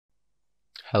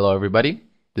Hello everybody,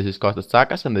 this is Kostas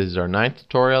Tsakas and this is our 9th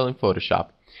tutorial in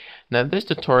Photoshop. Now in this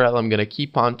tutorial I'm going to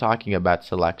keep on talking about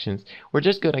selections. We're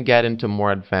just going to get into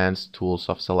more advanced tools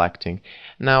of selecting.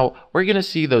 Now we're going to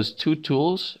see those two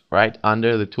tools right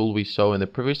under the tool we saw in the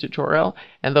previous tutorial,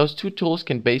 and those two tools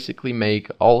can basically make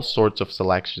all sorts of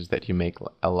selections that you make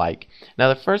alike.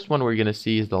 Now the first one we're going to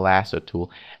see is the lasso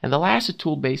tool, and the lasso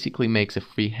tool basically makes a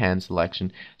freehand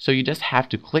selection. So you just have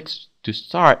to click to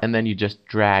start and then you just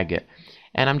drag it.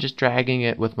 And I'm just dragging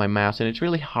it with my mouse, and it's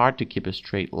really hard to keep a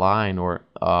straight line or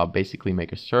basically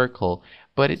make a circle,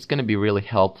 but it's going to be really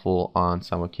helpful on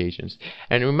some occasions.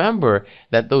 And remember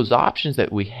that those options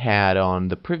that we had on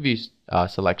the previous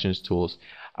selections tools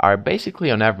are basically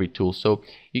on every tool. So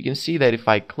you can see that if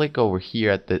I click over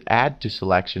here at the add to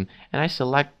selection and I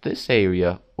select this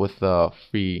area with the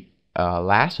free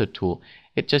lasso tool,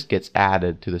 it just gets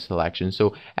added to the selection.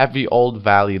 So every old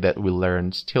value that we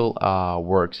learned still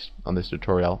works on this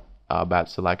tutorial about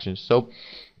selections. So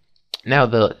now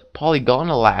the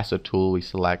polygonal lasso tool we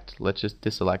select, let's just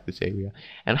deselect this area.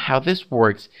 And how this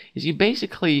works is you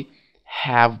basically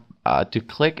have to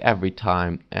click every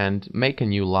time and make a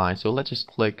new line. So let's just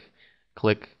click,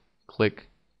 click, click,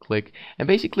 click. And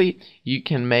basically you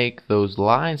can make those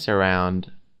lines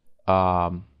around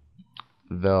the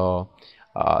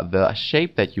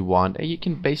shape that you want, and you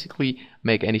can basically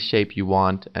make any shape you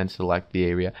want and select the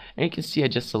area. And you can see I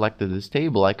just selected this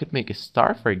table. I could make a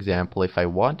star, for example, if I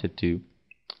wanted to,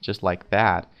 just like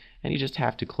that, and you just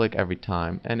have to click every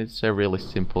time, and it's a really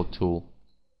simple tool.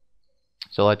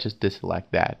 So let's just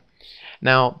deselect that.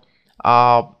 Now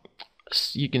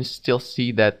you can still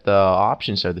see that the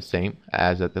options are the same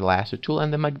as at the lasso tool,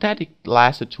 and the magnetic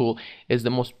lasso tool is the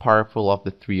most powerful of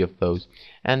the three of those.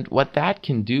 And what that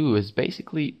can do is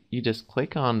basically you just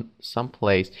click on some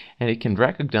place and it can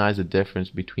recognize the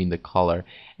difference between the color.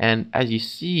 And as you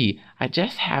see, I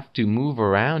just have to move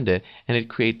around it and it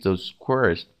creates those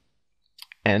squares,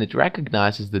 and it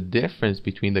recognizes the difference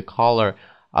between the color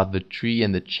of the tree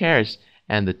and the chairs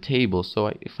and the table. So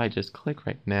if I just click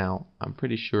right now, I'm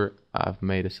pretty sure I've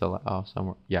made a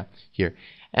somewhere, yeah, here,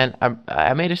 and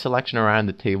I made a selection around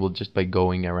the table just by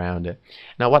going around it.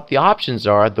 Now what the options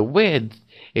are, the width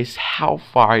is how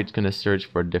far it's going to search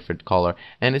for a different color,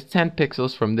 and it's 10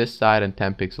 pixels from this side and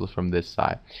 10 pixels from this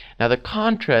side. Now the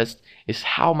contrast is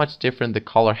how much different the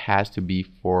color has to be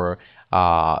for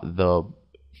the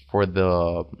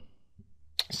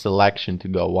selection to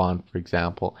go on, for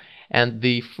example. And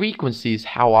the frequency is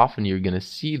how often you're going to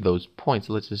see those points.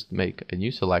 Let's just make a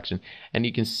new selection, and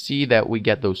you can see that we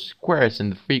get those squares, and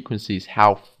the frequency is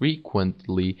how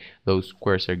frequently those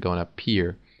squares are going to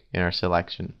appear in our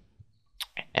selection.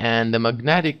 And the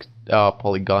magnetic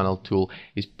polygonal tool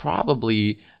is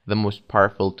probably the most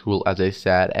powerful tool, as I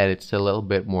said, and it's a little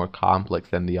bit more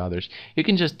complex than the others. You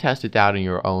can just test it out on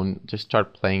your own, just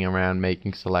start playing around,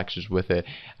 making selections with it,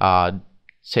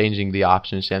 changing the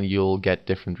options, and you'll get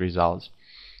different results.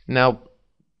 Now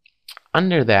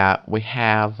under that we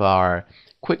have our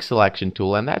quick selection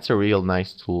tool, and that's a real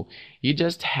nice tool. You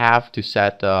just have to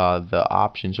set the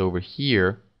options over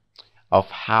here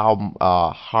of how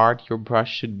hard your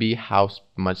brush should be, how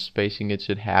much spacing it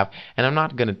should have, and I'm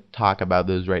not going to talk about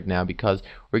those right now because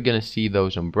we're going to see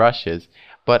those on brushes.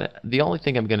 But the only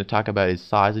thing I'm going to talk about is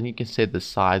size, and you can set the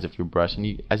size of your brush.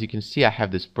 And as you can see, I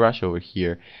have this brush over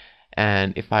here,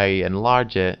 and if I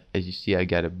enlarge it, as you see, I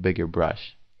get a bigger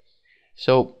brush.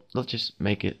 So let's just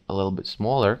make it a little bit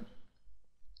smaller.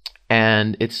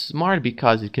 And it's smart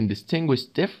because it can distinguish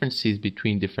differences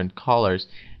between different colors,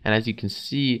 and as you can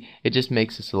see, it just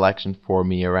makes a selection for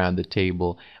me around the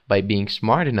table by being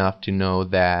smart enough to know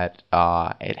that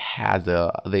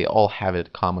they all have a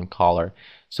common color.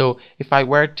 So if I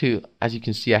were to, as you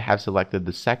can see, I have selected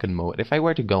the second mode. If I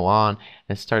were to go on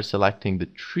and start selecting the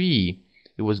tree,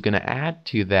 it was going to add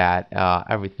to that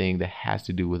everything that has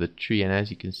to do with a tree. And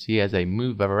as you can see, as I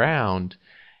move around,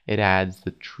 it adds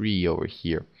the tree over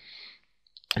here.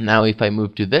 And now if I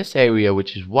move to this area,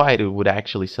 which is white, it would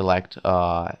actually select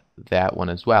that one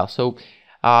as well. So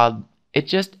it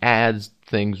just adds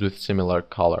things with similar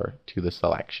color to the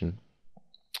selection,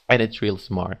 and it's real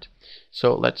smart.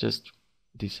 So let's just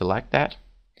deselect that,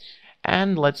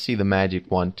 and let's see the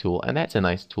magic wand tool, and that's a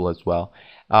nice tool as well.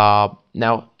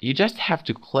 Now you just have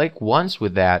to click once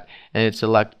with that and it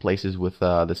select places with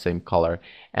the same color,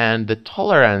 and the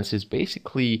tolerance is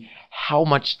basically how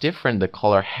much different the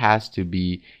color has to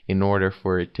be in order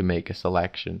for it to make a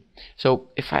selection. So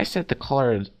if I set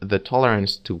the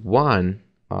tolerance to 1,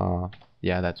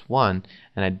 yeah, that's 1,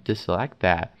 and I deselect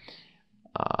that,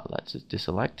 let's just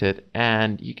deselect it,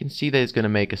 and you can see that it's going to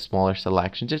make a smaller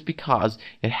selection just because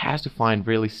it has to find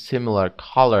really similar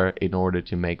color in order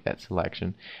to make that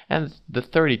selection. And the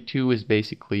 32 is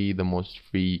basically the most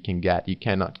free you can get. You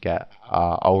cannot get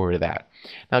over that.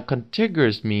 Now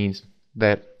contiguous means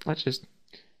that, let's just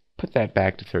put that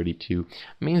back to 32,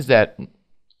 means that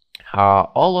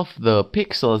all of the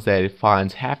pixels that it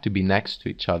finds have to be next to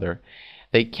each other.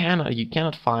 You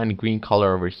cannot find green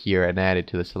color over here and add it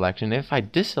to the selection. If I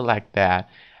deselect that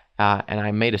and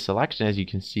I made a selection, as you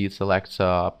can see, it selects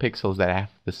pixels that have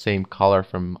the same color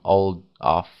from all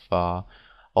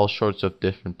sorts of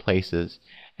different places.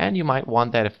 And you might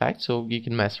want that effect, so you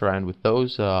can mess around with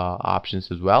those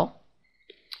options as well.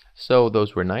 So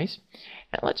those were nice.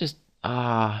 And let's just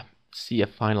see a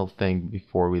final thing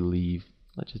before we leave.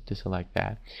 Let's just deselect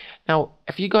that. Now,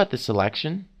 if you got the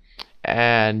selection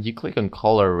and you click on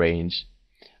color range,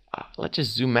 let's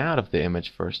just zoom out of the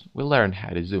image first. We'll learn how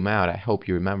to zoom out. I hope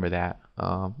you remember that.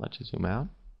 Let's just zoom out.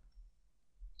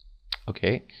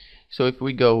 Okay, so if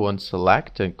we go on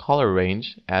select and color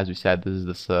range, as we said, this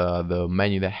is the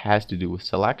menu that has to do with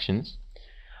selections.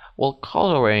 Well,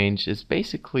 color range is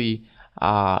basically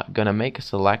gonna make a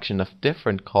selection of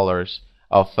different colors,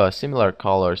 of similar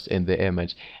colors in the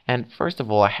image. And first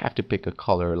of all, I have to pick a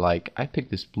color. Like I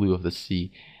picked this blue of the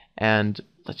sea, and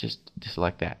let's just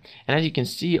deselect that. And as you can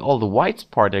see, all the whites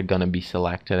part are gonna be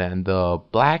selected and the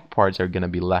black parts are gonna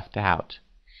be left out.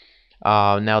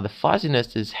 Now the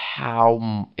fuzziness is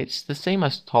how it's the same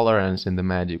as tolerance in the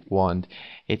magic wand.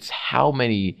 It's how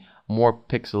many more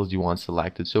pixels you want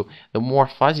selected. So the more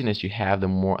fuzziness you have,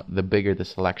 the bigger the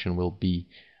selection will be,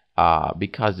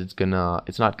 because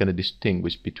it's not gonna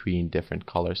distinguish between different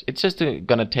colors. It's just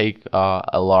gonna take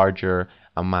a larger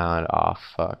amount of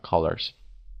colors.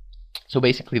 So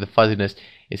basically the fuzziness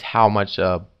is how much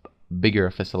bigger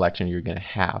of a selection you're gonna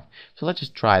have. So let's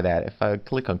just try that. If I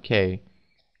click on K,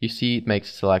 you see it makes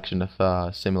a selection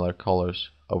of similar colors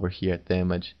over here at the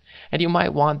image. And you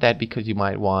might want that because you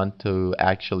might want to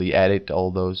actually edit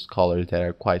all those colors that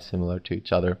are quite similar to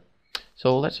each other.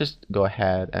 So let's just go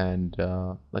ahead and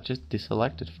let's just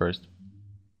deselect it first.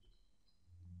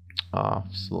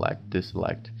 Select,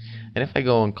 deselect. And if I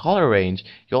go on color range,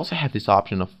 you also have this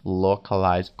option of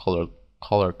localized color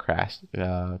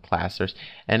clusters.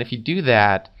 And if you do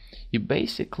that, you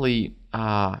basically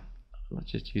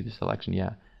let's just do the selection,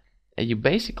 yeah. And you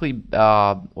basically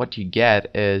what you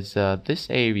get is this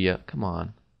area. Come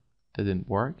on, didn't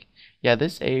work. Yeah,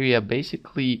 this area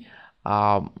basically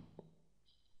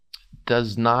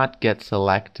does not get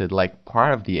selected like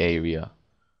part of the area.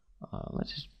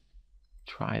 Let's just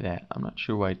try that. I'm not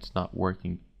sure why it's not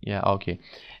working. Yeah, okay.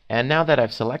 And now that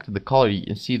I've selected the color, you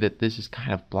can see that this is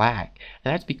kind of black,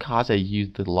 and that's because I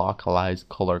used the localized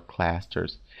color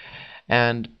clusters.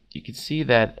 And you can see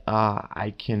that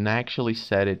I can actually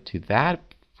set it to that,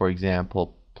 for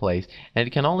example, place, and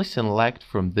it can only select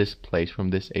from this place, from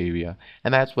this area,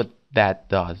 and that's what that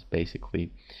does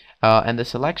basically. And the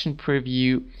selection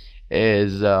preview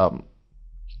is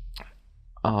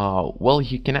well,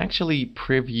 you can actually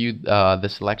preview the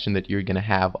selection that you're gonna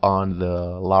have on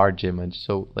the large image.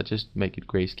 So let's just make it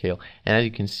grayscale, and as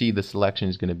you can see, the selection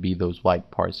is gonna be those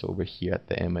white parts over here at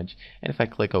the image. And if I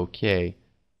click OK,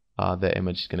 the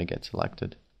image is gonna get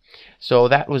selected. So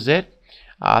that was it.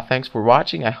 Thanks for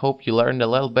watching. I hope you learned a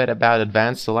little bit about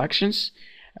advanced selections,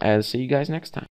 and see you guys next time.